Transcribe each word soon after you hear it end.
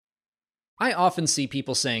I often see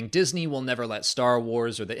people saying Disney will never let Star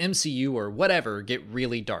Wars or the MCU or whatever get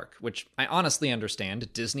really dark, which I honestly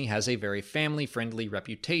understand. Disney has a very family friendly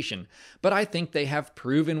reputation, but I think they have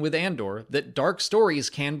proven with Andor that dark stories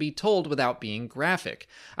can be told without being graphic.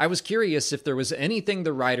 I was curious if there was anything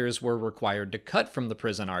the writers were required to cut from the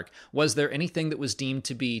prison arc. Was there anything that was deemed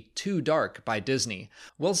to be too dark by Disney?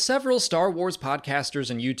 Well, several Star Wars podcasters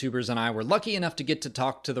and YouTubers and I were lucky enough to get to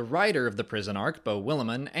talk to the writer of the prison arc, Beau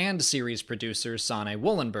Willimon, and series producer Sane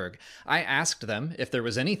Wollenberg. I asked them if there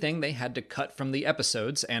was anything they had to cut from the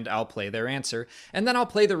episodes, and I'll play their answer, and then I'll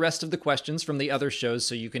play the rest of the questions from the other shows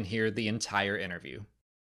so you can hear the entire interview.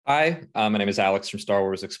 Hi, my name is Alex from Star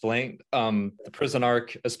Wars Explained. The prison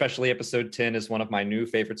arc, especially episode 10, is one of my new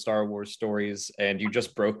favorite Star Wars stories, and you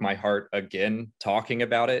just broke my heart again talking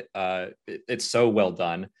about it. It's so well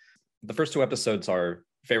done. The first two episodes are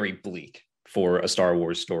very bleak for a Star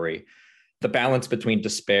Wars story. The balance between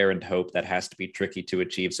despair and hope, that has to be tricky to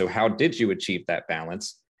achieve. So how did you achieve that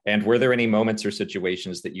balance? And were there any moments or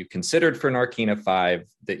situations that you considered for Narkina 5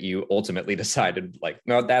 that you ultimately decided, like,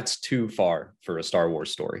 no, that's too far for a Star Wars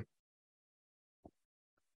story?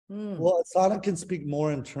 Well, Sonic can speak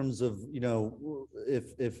more in terms of, you know,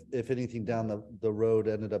 if anything down the road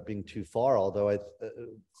ended up being too far. Although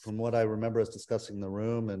from what I remember us discussing in the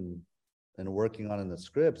room and working on in the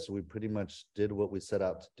scripts, we pretty much did what we set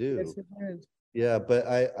out to do. Yes, it did. Yeah, but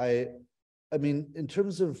I mean, in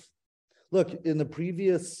terms of, look, in the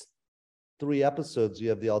previous 3 episodes, you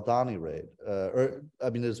have the Aldhani raid, or I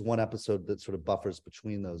mean, there's one episode that sort of buffers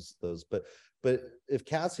between those. But if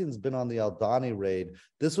Cassian's been on the Aldhani raid,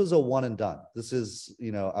 this was a one and done. This is,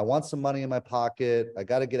 you know, I want some money in my pocket. I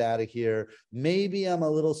got to get out of here. Maybe I'm a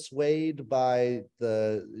little swayed by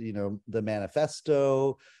the, you know, the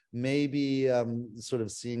manifesto. Maybe I'm sort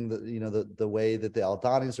of seeing the, you know, the way that the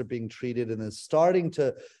Aldhanis are being treated, and is starting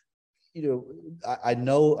to, you know, I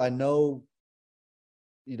know,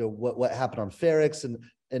 you know, what happened on Ferrix,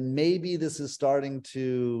 and maybe this is starting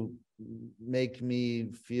to make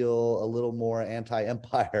me feel a little more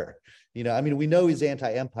anti-Empire. You know, I mean, we know he's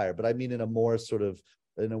anti-Empire, but I mean in a more sort of,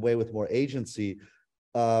 in a way with more agency.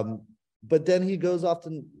 But then he goes off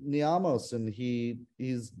to Niamos, and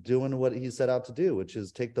he's doing what he set out to do, which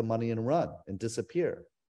is take the money and run and disappear.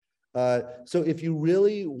 So if you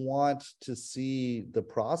really want to see the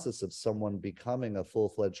process of someone becoming a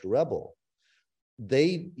full-fledged rebel,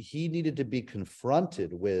 he needed to be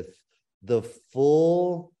confronted with the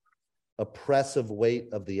full oppressive weight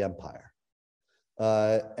of the Empire.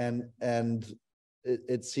 And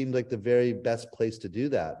it seemed like the very best place to do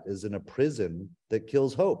that is in a prison that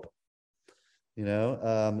kills hope. You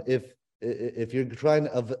know, if you're trying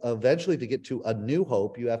eventually to get to a new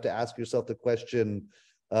hope, you have to ask yourself the question,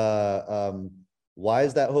 why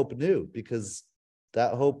is that hope new? Because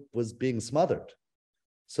that hope was being smothered.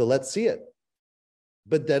 So let's see it.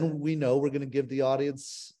 But then we know we're going to give the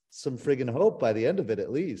audience some friggin' hope by the end of it,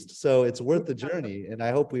 at least. So it's worth the journey, and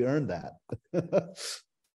I hope we earned that.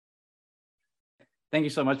 Thank you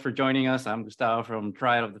so much for joining us. I'm Gustavo from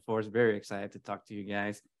Trial of the Force. Very excited to talk to you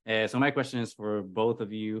guys. So my question is for both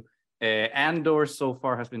of you. Andor so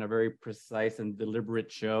far has been a very precise and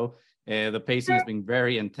deliberate show. The pacing has been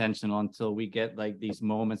very intentional until we get like these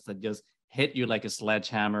moments that just hit you like a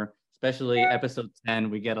sledgehammer. Especially episode 10,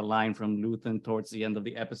 we get a line from Luthen towards the end of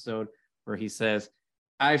the episode where he says,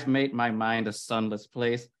 "I've made my mind a sunless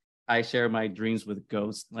place. I share my dreams with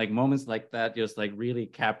ghosts." Like moments like that just like really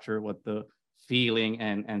capture what the feeling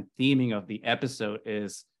and theming of the episode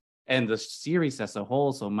is, and the series as a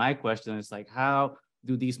whole. So my question is like, how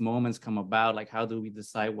do these moments come about? Like, how do we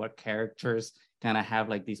decide what characters kind of have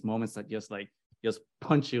like these moments that just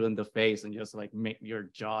punch you in the face and just like make your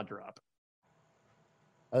jaw drop?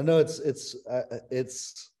 I don't know. It's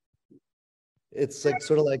like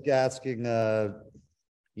sort of like asking,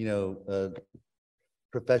 you know, a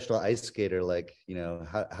professional ice skater, like, you know,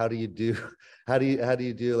 how do you do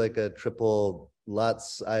like a triple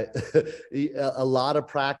Lutz? A lot of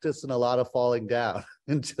practice and a lot of falling down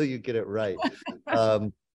until you get it right.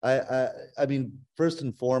 I mean, first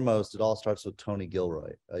and foremost, it all starts with Tony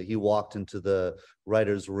Gilroy. He walked into the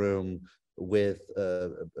writer's room with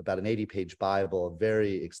about an 80-page Bible, a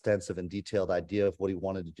very extensive and detailed idea of what he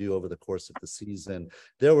wanted to do over the course of the season.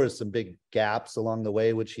 There were some big gaps along the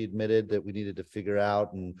way, which he admitted that we needed to figure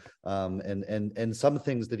out, and some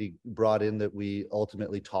things that he brought in that we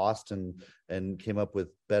ultimately tossed and came up with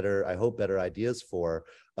better, I hope, better ideas for.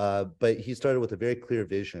 But he started with a very clear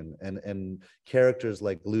vision, and characters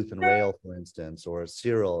like Luthen Rael, for instance, or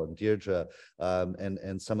Cyril and Deirdre,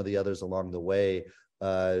 and some of the others along the way,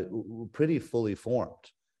 pretty fully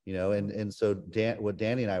formed. and so what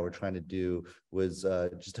Danny and I were trying to do was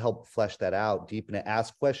just help flesh that out, deepen it,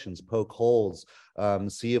 ask questions, poke holes,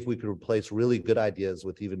 see if we could replace really good ideas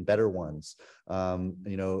with even better ones. But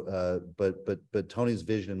Tony's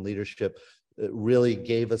vision and leadership really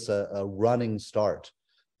gave us a running start.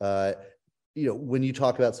 When you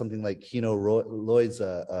talk about something like Kino Lloyd's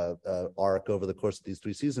arc over the course of these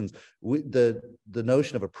 3 seasons, the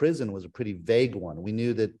notion of a prison was a pretty vague one. We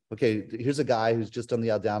knew that, okay, here's a guy who's just done the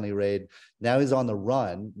Aldani raid. Now he's on the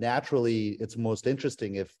run. Naturally, it's most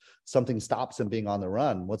interesting if something stops him being on the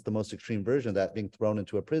run. What's the most extreme version of that? Being thrown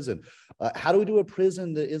into a prison. How do we do a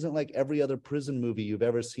prison that isn't like every other prison movie you've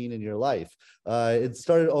ever seen in your life? It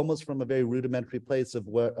started almost from a very rudimentary place of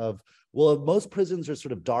well, most prisons are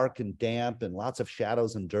sort of dark and damp and lots of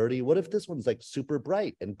shadows and dirty. What if this one's like super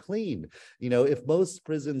bright and clean? If most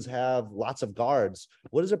prisons have lots of guards,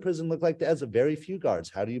 what does a prison look like that has a very few guards?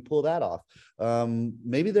 How do you pull that off?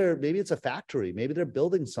 Maybe it's a factory. Maybe they're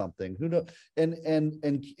building something. Who knows?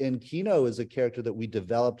 And Kino is a character that we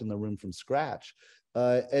developed in the room from scratch.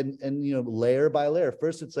 Layer by layer.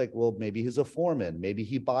 First, it's like, well, maybe he's a foreman. Maybe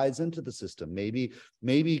he buys into the system.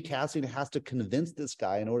 Maybe Cassian has to convince this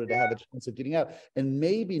guy in order to have a chance of getting out. And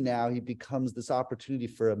maybe now he becomes this opportunity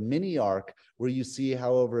for a mini arc where you see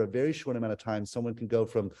how over a very short amount of time, someone can go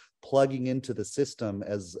from plugging into the system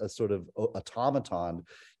as a sort of automaton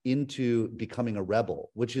into becoming a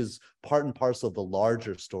rebel, which is part and parcel of the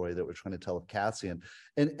larger story that we're trying to tell of Cassian.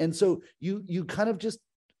 And so you kind of just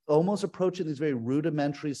almost approach it in these very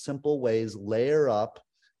rudimentary, simple ways, layer up,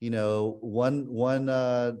 you're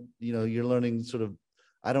learning sort of,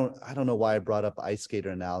 I don't know why I brought up ice skater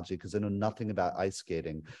analogy, because I know nothing about ice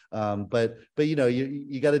skating. But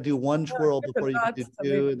you got to do one twirl before you can do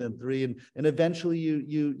 2 and then 3. And eventually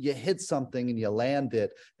you hit something and you land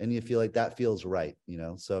it and you feel like that feels right,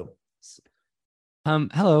 so.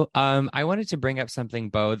 Hello. I wanted to bring up something,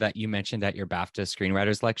 Bo, that you mentioned at your BAFTA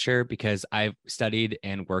screenwriters lecture, because I've studied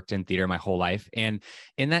and worked in theater my whole life. And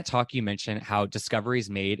in that talk, you mentioned how discoveries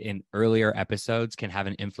made in earlier episodes can have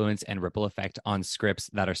an influence and ripple effect on scripts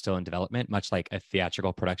that are still in development, much like a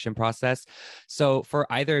theatrical production process. So for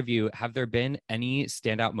either of you, have there been any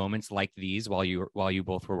standout moments like these while you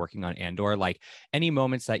both were working on Andor? Like any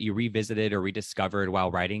moments that you revisited or rediscovered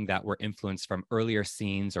while writing that were influenced from earlier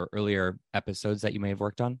scenes or earlier episodes that you may have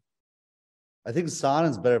worked on? I think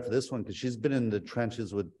Sana's better for this one because she's been in the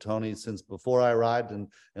trenches with Tony since before I arrived and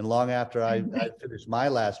long after I finished my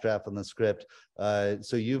last draft on the script.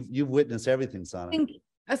 So you've witnessed everything, Sana.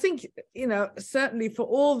 I think certainly for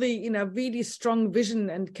all the really strong vision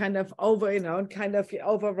and kind of overriding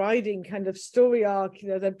kind of story arc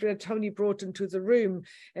that Tony brought into the room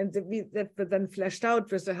and that were then fleshed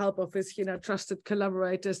out with the help of his trusted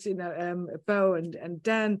collaborators Bo and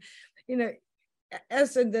Dan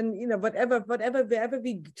wherever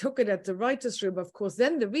we took it at the writers' room, of course,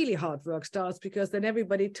 then the really hard work starts, because then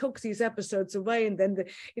everybody took these episodes away and then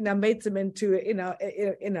made them into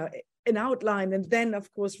an outline, and then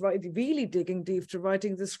of course really digging deep to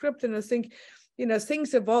writing the script. And I think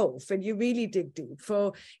things evolve and you really dig deep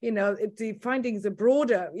for finding the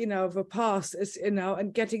broader of a past is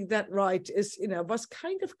and getting that right is was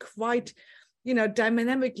kind of quite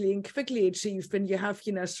dynamically and quickly achieved when you have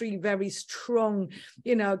 3 very strong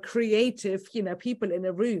creative people in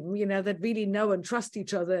a room that really know and trust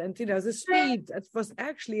each other. And the speed that was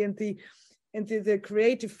actually and the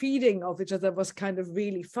creative feeding of each other was kind of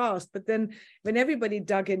really fast. But then when everybody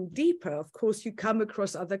dug in deeper, of course, you come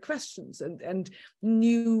across other questions and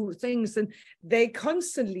new things, and they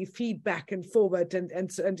constantly feed back and forward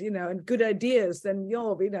and good ideas. Then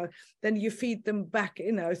then you feed them back,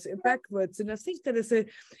 backwards. And I think that is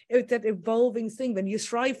that evolving thing when you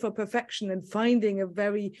strive for perfection and finding a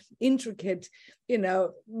very intricate,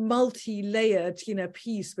 multi-layered,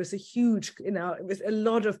 piece with a huge, with a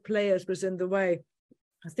lot of players within the way.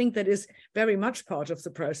 I think that is very much part of the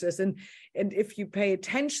process. And if you pay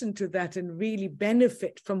attention to that and really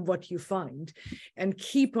benefit from what you find and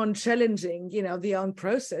keep on challenging, the own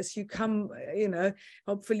process, you come,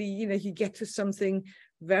 hopefully, you get to something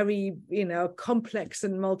very, complex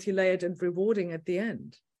and multi-layered and rewarding at the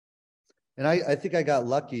end. And I think I got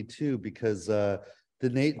lucky too, because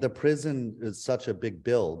the prison is such a big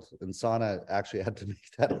build, and Sana actually had to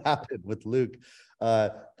make that happen with Luke.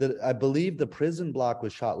 That I believe the prison block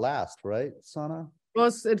was shot last, right, Sana?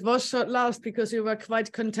 It was shot last because we were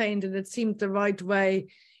quite contained, and it seemed the right way,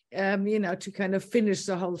 to kind of finish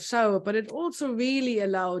the whole show. But it also really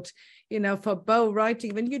allowed, for Bo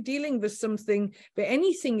writing, when you're dealing with something, where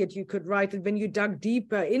anything that you could write, and when you dug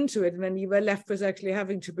deeper into it, when you were left with actually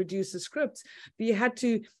having to produce the scripts, we had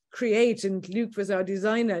to create, and Luke was our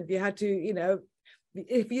designer, and we had to,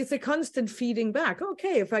 if it's a constant feeding back,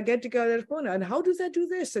 okay, if I get to go to that corner, and how does that do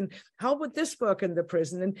this, and how would this work in the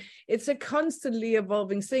prison? And it's a constantly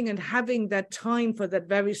evolving thing, and having that time for that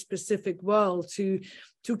very specific world to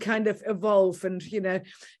kind of evolve, and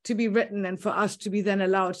to be written, and for us to be then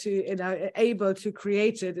allowed to able to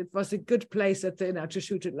create it. It was a good place at the to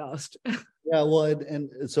shoot it last. Yeah, well,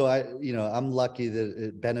 and so I'm lucky that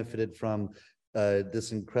it benefited from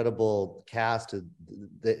this incredible cast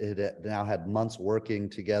that now had months working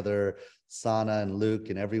together. Sana and Luke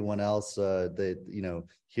and everyone else.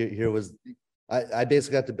 Here was. I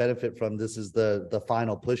basically got to benefit from this is the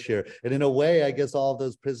final push here. And in a way, I guess all of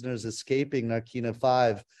those prisoners escaping Narkina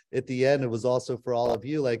 5 at the end, it was also for all of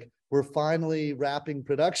you, like, we're finally wrapping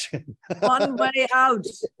production. One way out.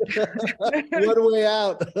 One way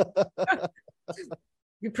out.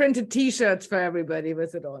 We printed T-shirts for everybody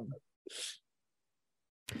with it on.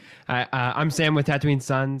 I'm Sam with Tatooine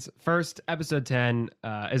Sons. First, episode 10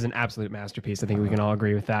 is an absolute masterpiece. I think we can all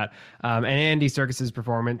agree with that. And Andy Serkis's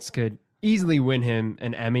performance could easily win him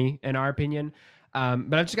an Emmy, in our opinion.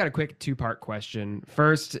 But I've just got a quick two-part question.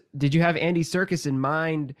 First, did you have Andy Serkis in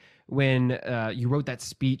mind when you wrote that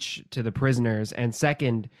speech to the prisoners? And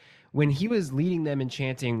second, when he was leading them and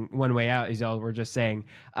chanting "One Way Out," as y'all were just saying,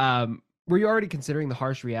 were you already considering the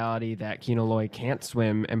harsh reality that Kino Loy can't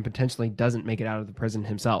swim and potentially doesn't make it out of the prison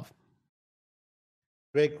himself?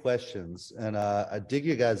 Great questions. And I dig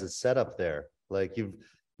you guys' setup there. Like you've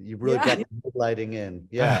really got the lighting in.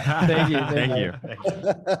 Yeah. Thank you.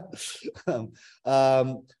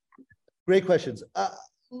 Great questions.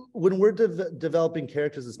 When we're developing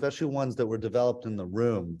characters, especially ones that were developed in the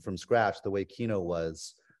room from scratch, the way Kino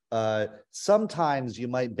was, sometimes you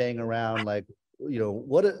might bang around like,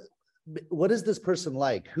 what is this person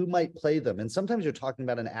like? Who might play them? And sometimes you're talking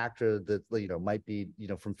about an actor that might be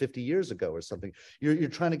from 50 years ago or something. You're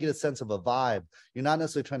trying to get a sense of a vibe. You're not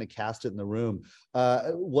necessarily trying to cast it in the room.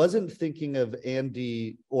 Wasn't thinking of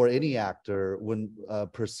Andy or any actor when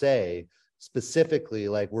per se specifically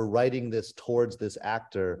like we're writing this towards this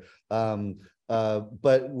actor,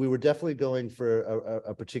 but we were definitely going for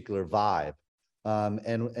a particular vibe.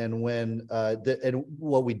 And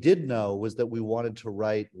what we did know was that we wanted to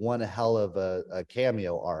write one hell of a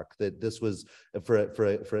cameo arc, that this was for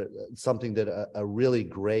something that a really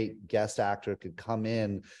great guest actor could come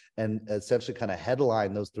in and essentially kind of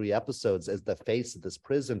headline those 3 episodes as the face of this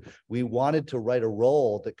prison. We wanted to write a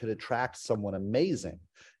role that could attract someone amazing.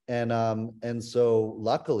 And so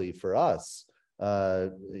luckily for us,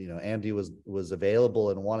 Andy was available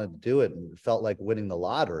and wanted to do it, and felt like winning the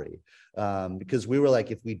lottery, because we were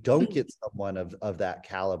like, if we don't get someone of that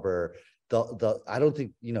caliber, I don't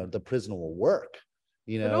think the prison will work.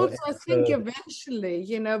 But also, I think eventually,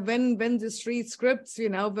 when the 3 scripts,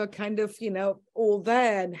 were kind of, all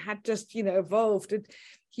there and had just, evolved,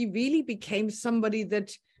 he really became somebody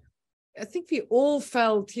that I think we all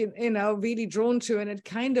felt, really drawn to, and it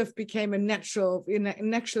kind of became a natural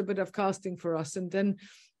bit of casting for us. And then,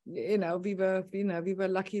 we were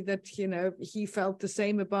lucky that, he felt the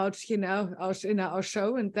same about, our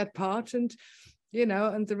show and that part, and,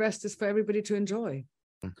 and the rest is for everybody to enjoy.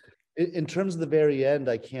 In terms of the very end,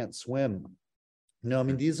 I can't swim. No, I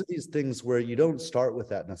mean, these are these things where you don't start with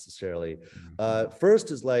that necessarily.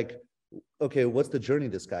 First is like, okay, what's the journey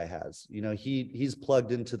this guy has? He's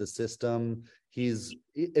plugged into the system.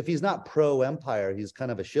 If he's not pro Empire, he's kind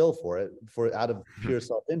of a shill for it, out of pure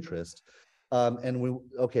self-interest. And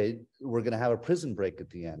we're going to have a prison break at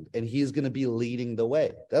the end, and he's going to be leading the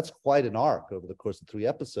way. That's quite an arc over the course of 3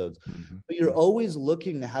 episodes. But you're always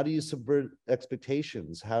looking, how do you subvert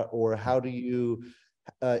expectations? How do you,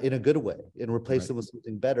 in a good way, and replace them with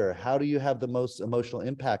something better? How do you have the most emotional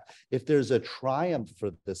impact? If there's a triumph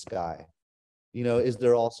for this guy, is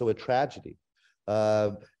there also a tragedy?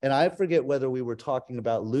 And I forget whether we were talking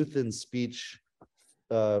about Luthen's speech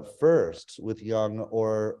first with Young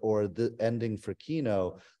or the ending for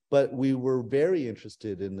Kino, but we were very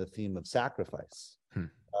interested in the theme of sacrifice.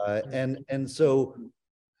 And so,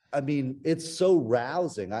 I mean, it's so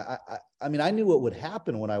rousing. I mean, I knew what would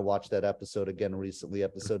happen when I watched that episode again recently,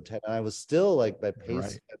 episode 10, and I was still like, my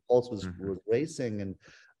pace, my pulse was racing, and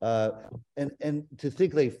to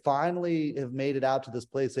think they finally have made it out to this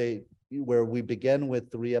place where we began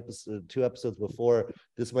with 2 episodes before,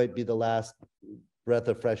 this might be the last breath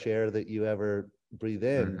of fresh air that you ever breathe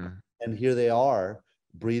in, and here they are,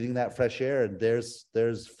 breathing that fresh air, and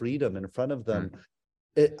there's freedom in front of them.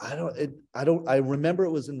 I remember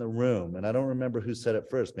it was in the room, and I don't remember who said it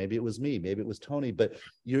first. Maybe it was me, maybe it was Tony, but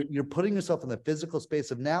you're putting yourself in the physical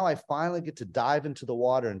space of, now I finally get to dive into the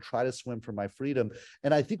water and try to swim for my freedom.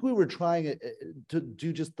 And I think we were trying to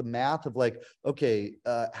do just the math of like, okay,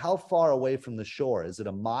 how far away from the shore? Is it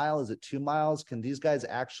a mile? Is it 2 miles? Can these guys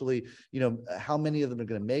actually, how many of them are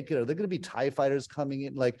going to make it? Are there going to be TIE fighters coming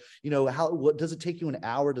in? Like, what does it take you an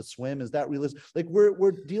hour to swim? Is that realistic? Like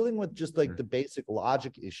we're dealing with just like the basic logic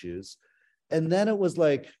issues. And then it was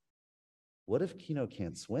like, what if Kino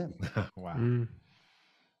can't swim? Wow.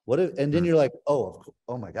 What if, and then you're like, oh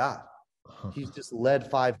my God, he's just led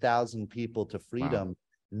 5,000 people to freedom.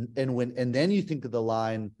 Wow. And then you think of the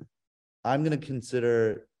line, I'm going to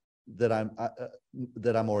consider that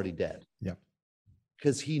I'm already dead. Yeah.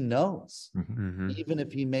 Because he knows, even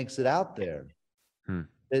if he makes it out there,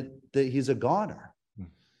 that he's a goner.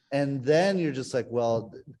 And then you're just like,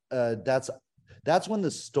 well, that's when the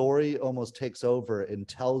story almost takes over and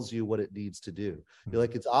tells you what it needs to do. You're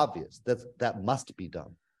like, it's obvious that must be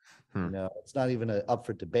done. It's not even up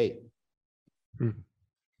for debate.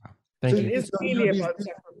 Thank you.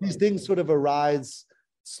 These things sort of arise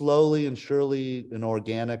slowly and surely and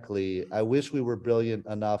organically. I wish we were brilliant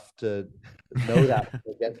enough to know that from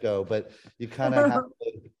the get-go, but you kind of have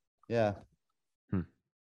to, yeah.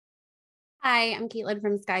 Hi, I'm Caitlin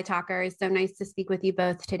from Sky Talkers. So nice to speak with you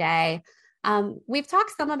both today. We've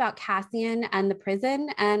talked some about Cassian and the prison,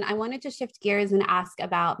 and I wanted to shift gears and ask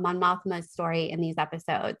about Mon Mothma's story in these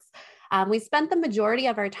episodes. We spent the majority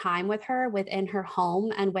of our time with her within her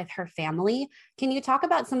home and with her family. Can you talk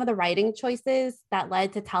about some of the writing choices that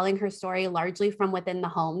led to telling her story largely from within the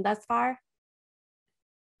home thus far?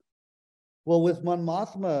 Well, with Mon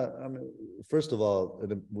Mothma, I mean, first of all,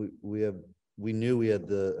 we knew we had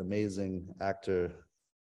the amazing actor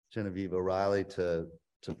Genevieve O'Reilly to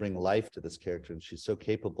bring life to this character, and she's so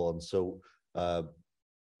capable, and so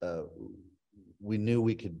we knew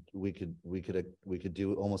we could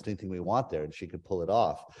do almost anything we want there, and she could pull it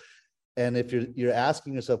off. And if you're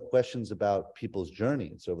asking yourself questions about people's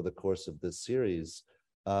journeys over the course of this series,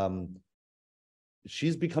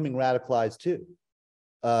 she's becoming radicalized too,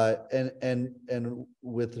 and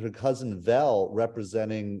with her cousin Vel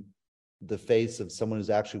representing the face of someone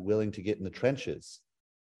who's actually willing to get in the trenches,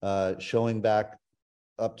 showing back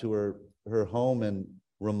up to her home and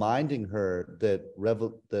reminding her that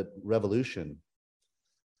revolution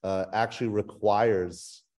actually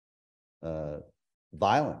requires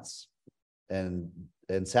violence and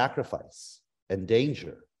sacrifice and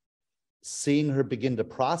danger. Seeing her begin to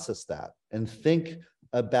process that and think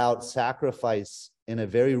about sacrifice in a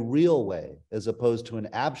very real way as opposed to an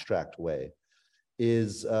abstract way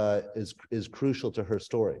is crucial to her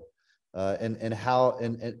story. And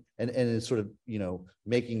it's sort of,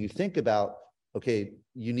 making you think about, okay,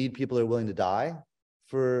 you need people that are willing to die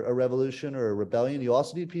for a revolution or a rebellion. You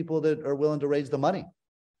also need people that are willing to raise the money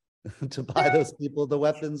to buy those people the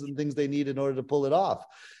weapons and things they need in order to pull it off.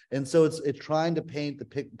 And so it's trying to paint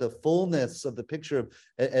the fullness of the picture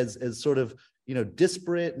as sort of,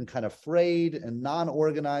 disparate and kind of frayed and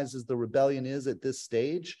non-organized as the rebellion is at this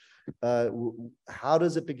stage. How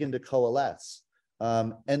does it begin to coalesce?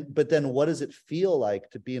 But then what does it feel like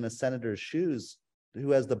to be in a senator's shoes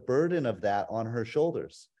who has the burden of that on her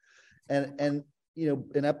shoulders? And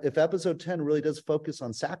if episode 10 really does focus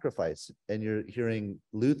on sacrifice, and you're hearing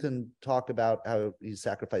Luthen talk about how he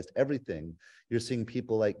sacrificed everything, you're seeing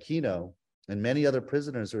people like Kino and many other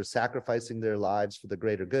prisoners who are sacrificing their lives for the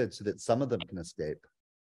greater good so that some of them can escape,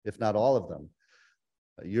 if not all of them.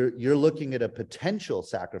 You're looking at a potential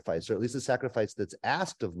sacrifice, or at least a sacrifice that's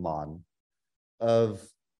asked of Mon, of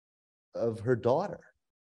her daughter.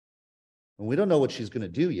 And we don't know what she's going to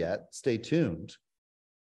do yet. Stay tuned.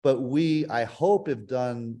 But I hope, have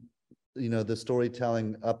done, the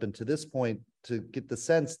storytelling up until this point to get the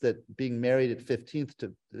sense that being married at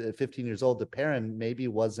 15 years old to Perrin maybe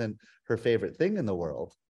wasn't her favorite thing in the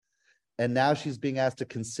world. And now she's being asked to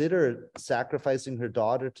consider sacrificing her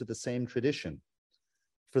daughter to the same tradition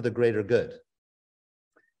for the greater good.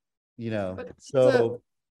 But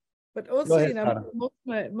also,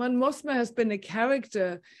 Mon Mothma has been a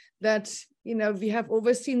character that, we have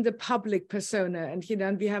always seen the public persona, and,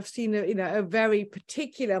 and we have seen, a very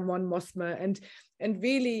particular Mon Mothma, and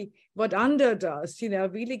really what Andor does,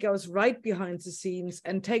 really goes right behind the scenes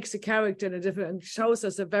and takes a character in a different, and shows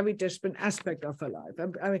us a very different aspect of her life.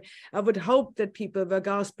 I mean, I would hope that people were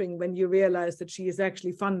gasping when you realize that she is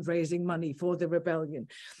actually fundraising money for the rebellion.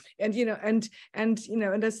 And,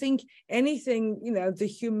 and I think anything, the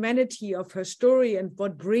humanity of her story and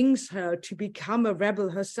what brings her to become a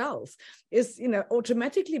rebel herself is,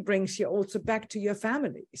 automatically brings you also back to your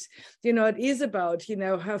families. It is about,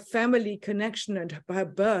 her family connection, and her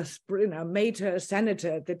birth, made her a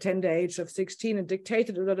senator at the tender age of 16 and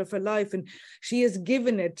dictated a lot of her life. And she has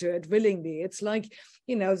given it to it willingly. It's like,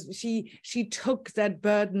 she took that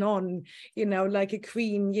burden on, like a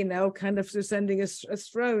queen, kind of descending a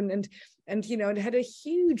throne. And it had a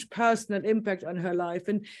huge personal impact on her life.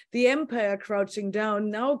 And the empire crouching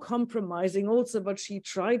down, now compromising also what she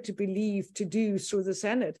tried to believe to do through the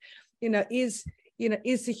Senate, is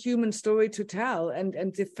a human story to tell, and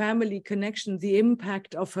the family connection, the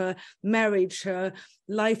impact of her marriage, her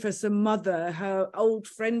life as a mother, her old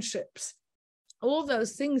friendships. All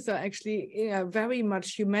those things are actually very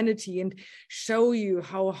much humanity, and show you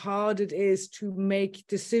how hard it is to make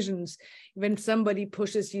decisions when somebody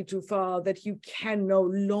pushes you too far, that you can no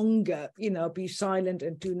longer, be silent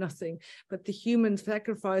and do nothing. But the human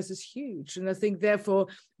sacrifice is huge. And I think, therefore,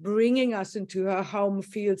 bringing us into her home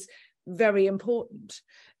feels very important,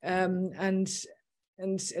 and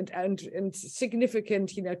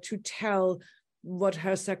significant, to tell what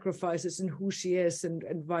her sacrifice is and who she is, and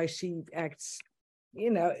why she acts,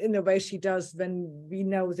 in the way she does, when we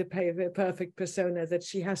know the perfect persona that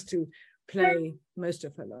she has to play most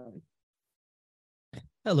of her life.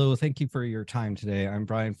 Hello, thank you for your time today. I'm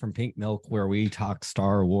Brian from Pink Milk, where we talk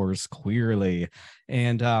Star Wars queerly.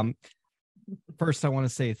 And first, I want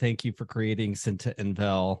to say thank you for creating Cinta and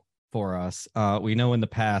Vel for us. We know in the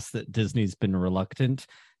past that Disney's been reluctant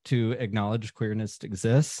to acknowledge queerness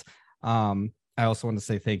exists. I also want to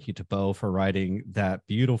say thank you to Bo for writing that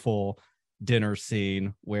beautiful dinner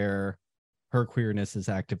scene where her queerness is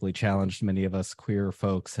actively challenged. Many of us queer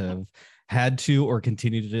folks have had to or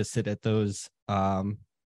continue to sit at those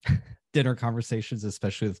dinner conversations,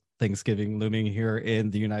 especially with Thanksgiving looming here in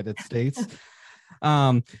the United States.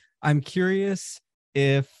 I'm curious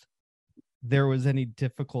if there was any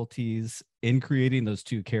difficulties in creating those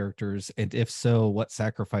two characters, and if so, what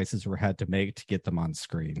sacrifices were had to make to get them on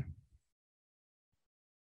screen?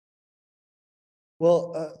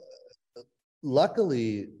 Well,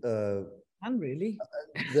 luckily, really,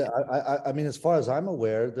 I mean, as far as I'm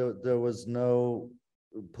aware, there was no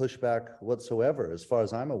pushback whatsoever, as far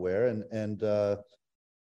as I'm aware, and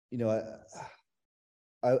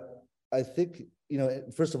I think,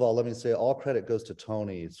 first of all, let me say all credit goes to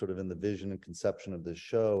Tony, sort of in the vision and conception of this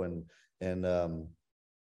show, and I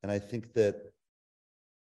think that,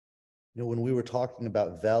 when we were talking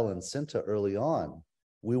about Vel and Cinta early on,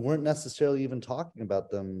 we weren't necessarily even talking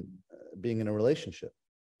about them being in a relationship.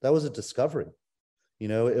 That was a discovery.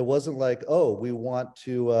 It wasn't like, oh, we want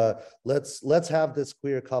to let's have this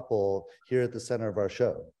queer couple here at the center of our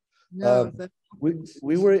show. No,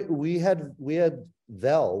 we had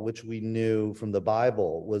Vel, which we knew from the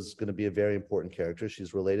Bible was going to be a very important character.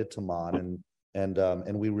 She's related to Mon,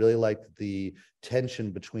 and we really liked the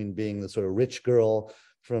tension between being the sort of rich girl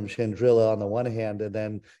from Chandrila on the one hand, and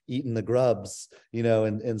then eating the grubs,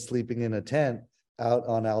 and sleeping in a tent out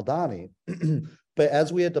on Aldhani. But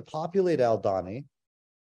as we had to populate Aldhani,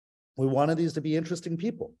 we wanted these to be interesting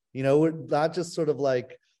people. We're not just sort of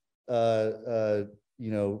like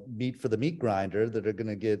meat for the meat grinder that are going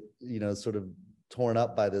to get, sort of torn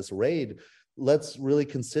up by this raid. Let's really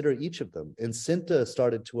consider each of them. And Cinta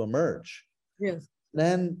started to emerge. Yes.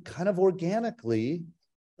 Then kind of organically.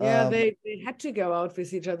 Yeah, they had to go out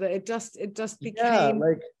with each other. It just became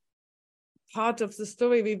part of the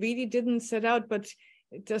story. We really didn't set out, but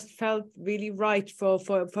it just felt really right for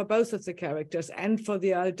both of the characters, and for the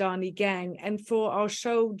Aldhani gang, and for our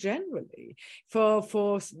show generally, for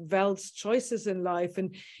Vel's choices in life.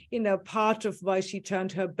 And, part of why she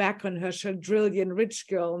turned her back on her Chandrilian rich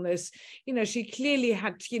girlness, she clearly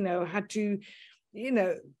had to,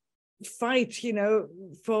 fight,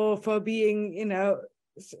 for being,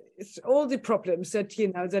 it's all the problems that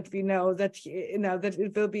that we know that that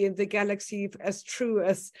it will be in the galaxy as true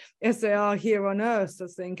as they are here on Earth, I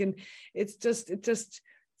think. And it just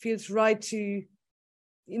feels right to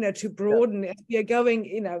to broaden. If we are going,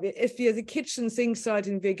 if we are the kitchen sink side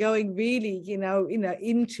and we're going really,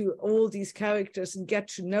 into all these characters and get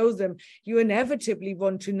to know them, you inevitably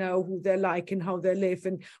want to know who they're like and how they live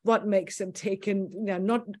and what makes them tick, and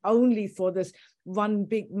not only for this one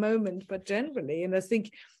big moment, but generally. And I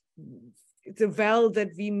think the Vel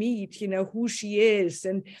that we meet, who she is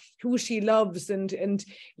and who she loves, and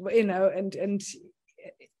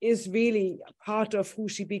is really part of who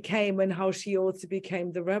she became and how she also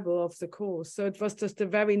became the rebel of the cause. So it was just a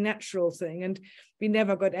very natural thing, and we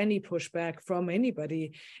never got any pushback from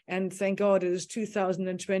anybody. And thank God it is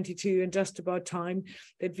 2022 and just about time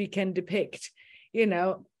that we can depict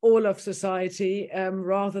all of society,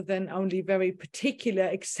 rather than only very particular,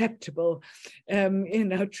 acceptable,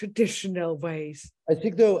 traditional ways. I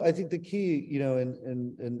think the key,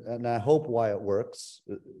 and I hope why it works,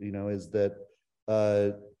 is that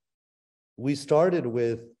we started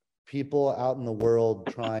with people out in the world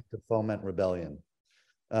trying to foment rebellion.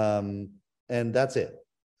 And that's it.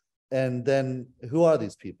 And then who are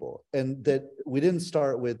these people? And that we didn't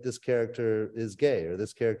start with this character is gay, or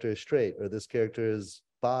this character is straight, or this character is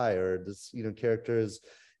bi, or this character is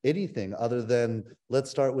anything other than let's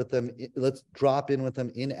start with them, let's drop in with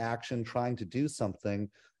them in action trying to do something.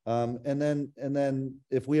 And then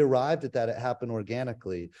if we arrived at that, it happened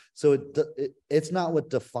organically. So it's not what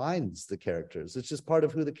defines the characters, it's just part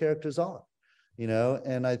of who the characters are,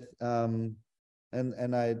 and I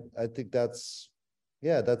think that's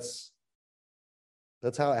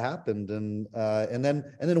how it happened. And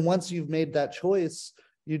then once you've made that choice,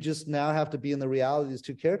 you just now have to be in the reality of these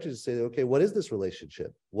two characters to say, okay, what is this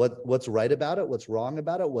relationship? What's right about it? What's wrong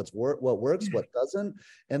about it? What works? What doesn't?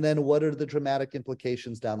 And then what are the dramatic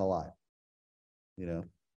implications down the line? I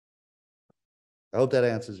hope that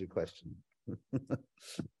answers your question.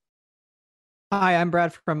 Hi, I'm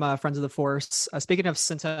Brad from Friends of the Force. Speaking of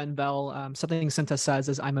Cinta and Vel, something Cinta says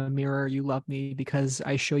is, "I'm a mirror, you love me because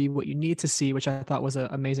I show you what you need to see," which I thought was an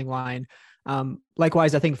amazing line.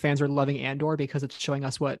 Likewise, I think fans are loving Andor because it's showing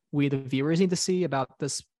us what we, the viewers, need to see about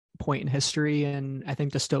this point in history. And I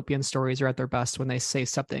think dystopian stories are at their best when they say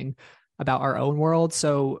something about our own world.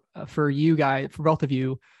 So for you guys, for both of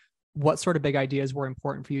you, what sort of big ideas were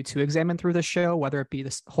important for you to examine through the show, whether it be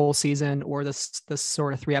this whole season or this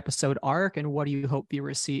sort of 3-episode arc? And what do you hope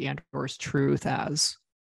viewers see Andor's truth as?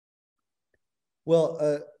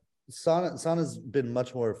 Well, Sana's been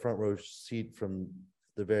much more front row seat from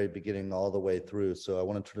the very beginning all the way through. So I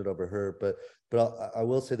want to turn it over to her. But I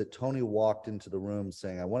will say that Tony walked into the room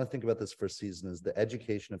saying, I want to think about this first season as the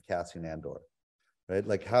education of Cassian Andor, right?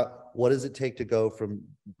 Like what does it take to go from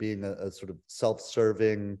being a sort of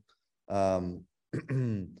self-serving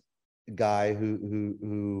guy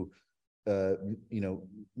who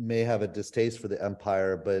may have a distaste for the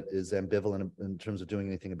Empire, but is ambivalent in terms of doing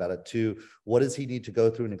anything about it, to what does he need to go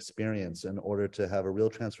through and experience in order to have a real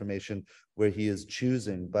transformation where he is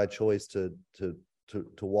choosing by choice to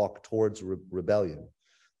walk towards rebellion.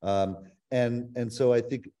 And so I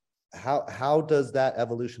think how does that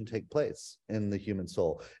evolution take place in the human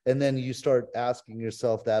soul? And then you start asking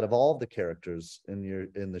yourself that of all the characters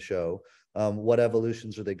in the show, what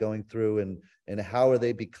evolutions are they going through, and how are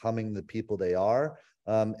they becoming the people they are?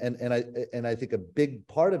 And I think a big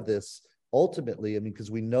part of this ultimately, because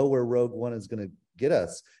we know where Rogue One is going to get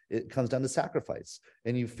us, it comes down to sacrifice,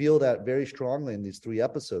 and you feel that very strongly in these 3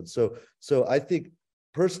 episodes. So I think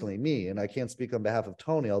personally, me, and I can't speak on behalf of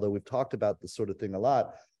Tony, although we've talked about this sort of thing a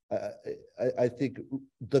lot, I think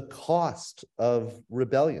the cost of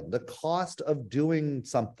rebellion, the cost of doing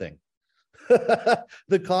something,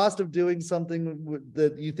 the cost of doing something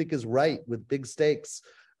that you think is right with big stakes,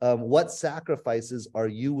 what sacrifices are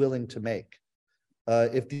you willing to make?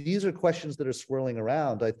 If these are questions that are swirling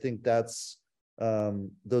around, I think those are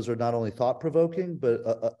not only thought-provoking,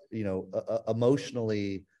 but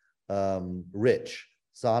emotionally rich.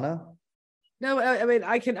 Sana? No, I mean,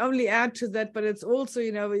 I can only add to that, but it's also,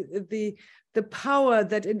 the power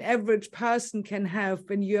that an average person can have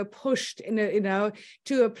when you are pushed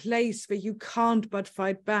to a place where you can't but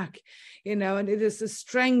fight back, and it is a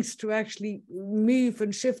strength to actually move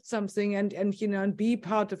and shift something and be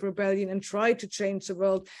part of rebellion and try to change the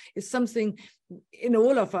world is something in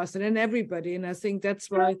all of us and in everybody. And I think that's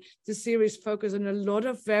why the series focuses on a lot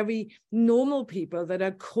of very normal people that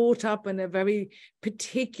are caught up in a very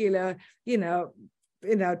particular,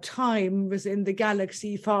 time within the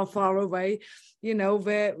galaxy far, far away,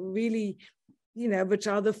 where really, which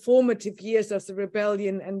are the formative years of the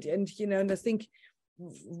rebellion. And I think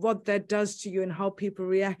what that does to you and how people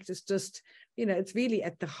react is just, it's really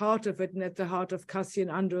at the heart of it, and at the heart of Cassian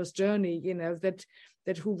Andor's journey, that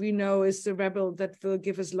that who we know is the rebel that will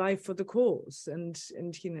give his life for the cause, and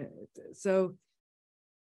so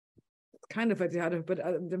kind of at the heart of, but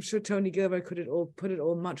I'm sure Tony Gilroy put it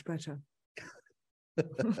all much better.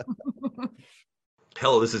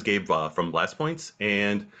 Hello, this is Gabe from Blast Points,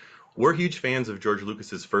 and we're huge fans of George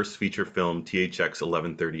Lucas's first feature film, THX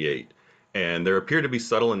 1138. And there appear to be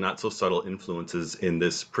subtle and not so subtle influences in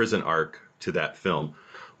this prison arc to that film.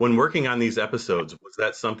 When working on these episodes, was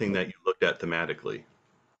that something that you looked at thematically?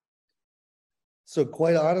 So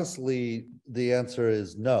quite honestly, the answer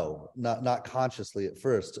is no, not consciously at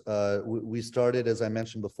first. We started, as I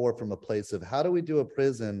mentioned before, from a place of how do we do a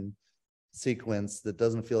prison sequence that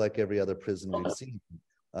doesn't feel like every other prison we've seen.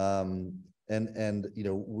 And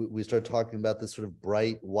we started talking about this sort of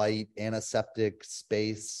bright white antiseptic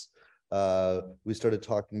space. We started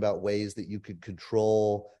talking about ways that you could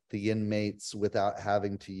control the inmates without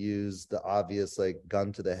having to use the obvious like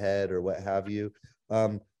gun to the head or what have you.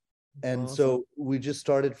 And so we just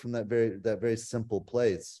started from that very simple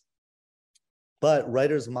place. But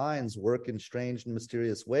writers' minds work in strange and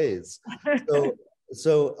mysterious ways.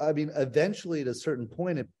 So I mean, eventually at a certain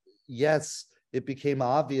point, it became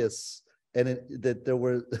obvious, and that there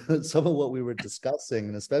were some of what we were discussing,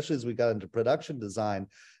 and especially as we got into production design,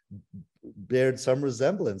 bared some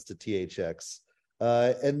resemblance to THX.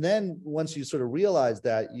 And then once you sort of realize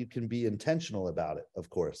that, you can be intentional about it, of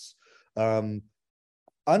course.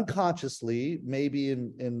 Unconsciously, maybe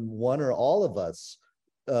in one or all of us,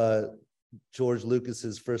 George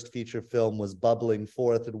Lucas's first feature film was bubbling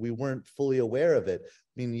forth, and we weren't fully aware of it. I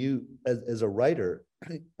mean, you as a writer,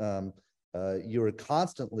 you were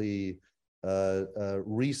constantly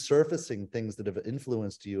resurfacing things that have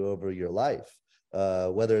influenced you over your life,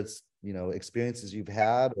 whether it's experiences you've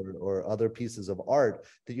had or other pieces of art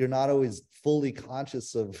that you're not always fully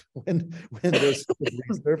conscious of when they're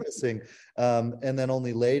resurfacing, and then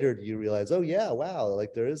only later do you realize, oh yeah, wow,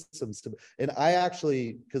 like there is some and I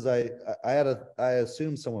actually, because I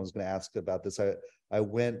assumed someone was going to ask about this, I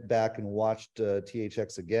went back and watched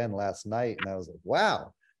THX again last night, and I was like,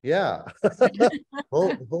 wow, yeah.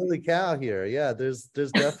 Holy cow here. Yeah, there's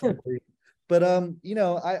definitely. But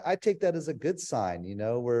I take that as a good sign.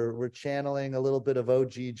 We're channeling a little bit of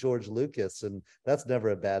OG George Lucas, and that's never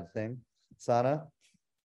a bad thing. Sana?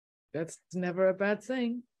 That's never a bad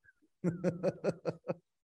thing.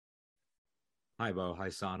 Hi, Bo. Hi,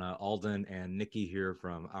 Sana. Alden and Nikki here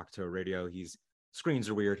from Octo Radio. Screens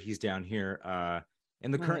are weird. He's down here.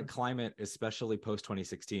 In the current climate, especially post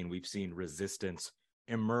 2016, we've seen resistance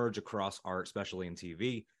emerge across art, especially in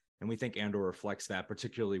TV. And we think Andor reflects that,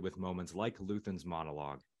 particularly with moments like Luthen's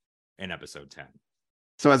monologue in episode 10.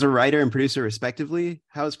 So as a writer and producer respectively,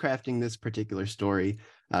 how has crafting this particular story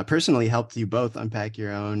personally helped you both unpack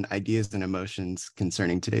your own ideas and emotions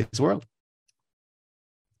concerning today's world?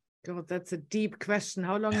 God, that's a deep question.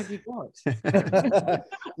 How long have you got?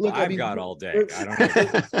 Look, I've got all day. I don't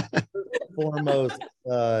know. Foremost,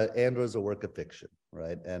 Andor's a work of fiction,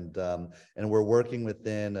 right? And we're working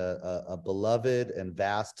within a beloved and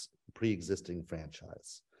vast pre-existing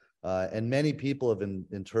franchise. And many people have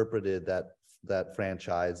interpreted that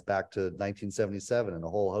franchise back to 1977 in a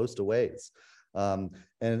whole host of ways.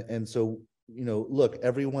 And so, look,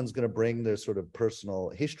 everyone's going to bring their sort of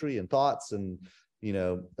personal history and thoughts and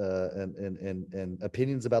and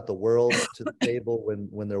opinions about the world to the table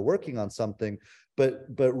when they're working on something, but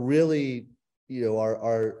really,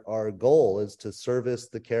 our goal is to service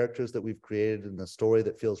the characters that we've created and the story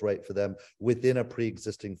that feels right for them within a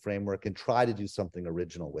pre-existing framework, and try to do something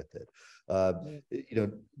original with it.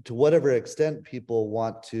 To whatever extent people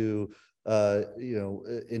want to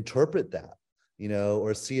interpret that,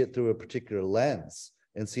 or see it through a particular lens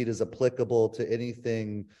and see it as applicable to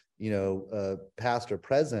anything past or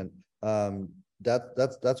present,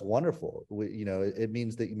 that's wonderful. It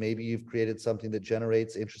means that maybe you've created something that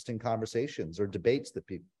generates interesting conversations or debates that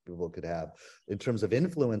people could have. In terms of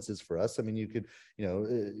influences for us, I mean, you could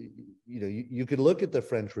you could look at the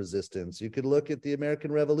French Resistance, you could look at the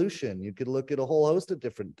American Revolution, you could look at a whole host of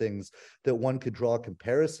different things that one could draw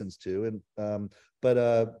comparisons to. And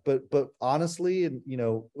but honestly, and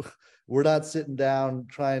we're not sitting down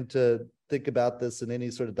trying to think about this in any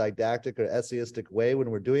sort of didactic or essayistic way when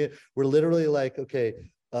we're doing it. We're literally like, okay,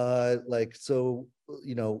 so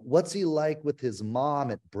what's he like with his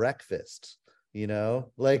mom at breakfast?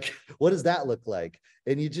 What does that look like?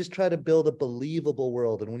 And you just try to build a believable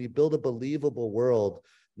world. And when you build a believable world,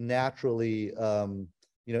 naturally, and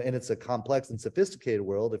it's a complex and sophisticated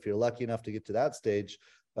world, if you're lucky enough to get to that stage,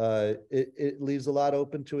 it leaves a lot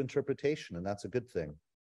open to interpretation, and that's a good thing.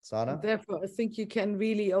 Sana? Therefore, I think you can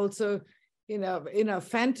really also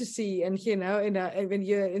fantasy, and when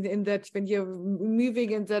you're when you're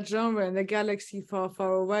moving in that genre in a galaxy far,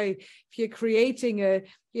 far away, if you're creating a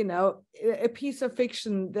piece of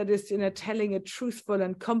fiction that is telling a truthful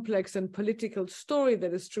and complex and political story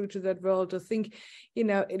that is true to that world, I think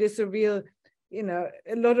it is a real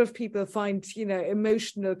a lot of people find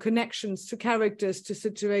emotional connections to characters, to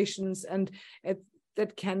situations, and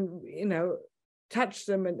that can touch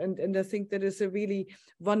them, and I think that is a really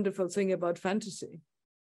wonderful thing about fantasy.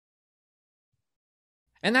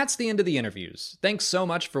 And that's the end of the interviews. Thanks so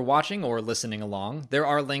much for watching or listening along. There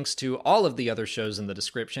are links to all of the other shows in the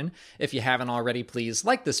description. If you haven't already, please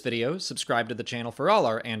like this video, subscribe to the channel for all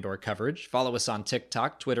our Andor coverage, follow us on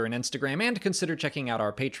TikTok, Twitter, and Instagram, and consider checking out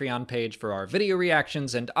our Patreon page for our video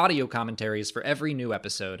reactions and audio commentaries for every new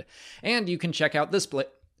episode. And you can check out this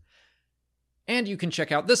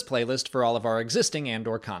playlist for all of our existing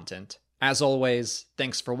Andor content. As always,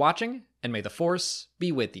 thanks for watching, and may the Force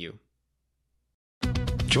be with you.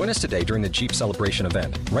 Join us today during the Jeep Celebration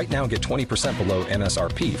event. Right now, get 20% below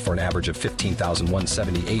MSRP for an average of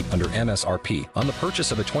 $15,178 under MSRP on the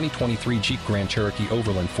purchase of a 2023 Jeep Grand Cherokee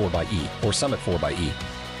Overland 4xE or Summit 4xE.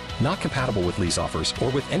 Not compatible with lease offers or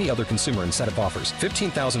with any other consumer incentive offers.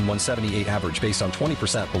 $15,178 average based on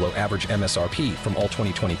 20% below average MSRP from all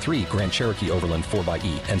 2023 Grand Cherokee Overland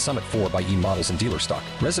 4xE and Summit 4xE models in dealer stock.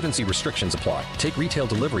 Residency restrictions apply. Take retail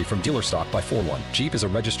delivery from dealer stock by 4/1. Jeep is a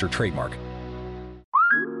registered trademark.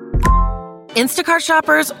 Instacart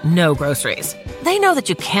shoppers know groceries. They know that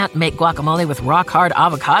you can't make guacamole with rock-hard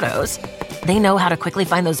avocados. They know how to quickly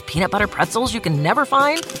find those peanut butter pretzels you can never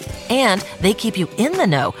find. And they keep you in the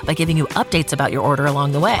know by giving you updates about your order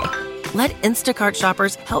along the way. Let Instacart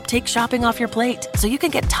shoppers help take shopping off your plate so you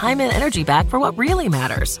can get time and energy back for what really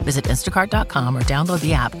matters. Visit instacart.com or download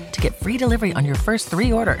the app to get free delivery on your first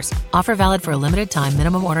 3 orders. Offer valid for a limited time.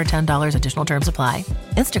 Minimum order $10. Additional terms apply.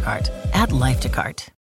 Instacart. Add life to cart.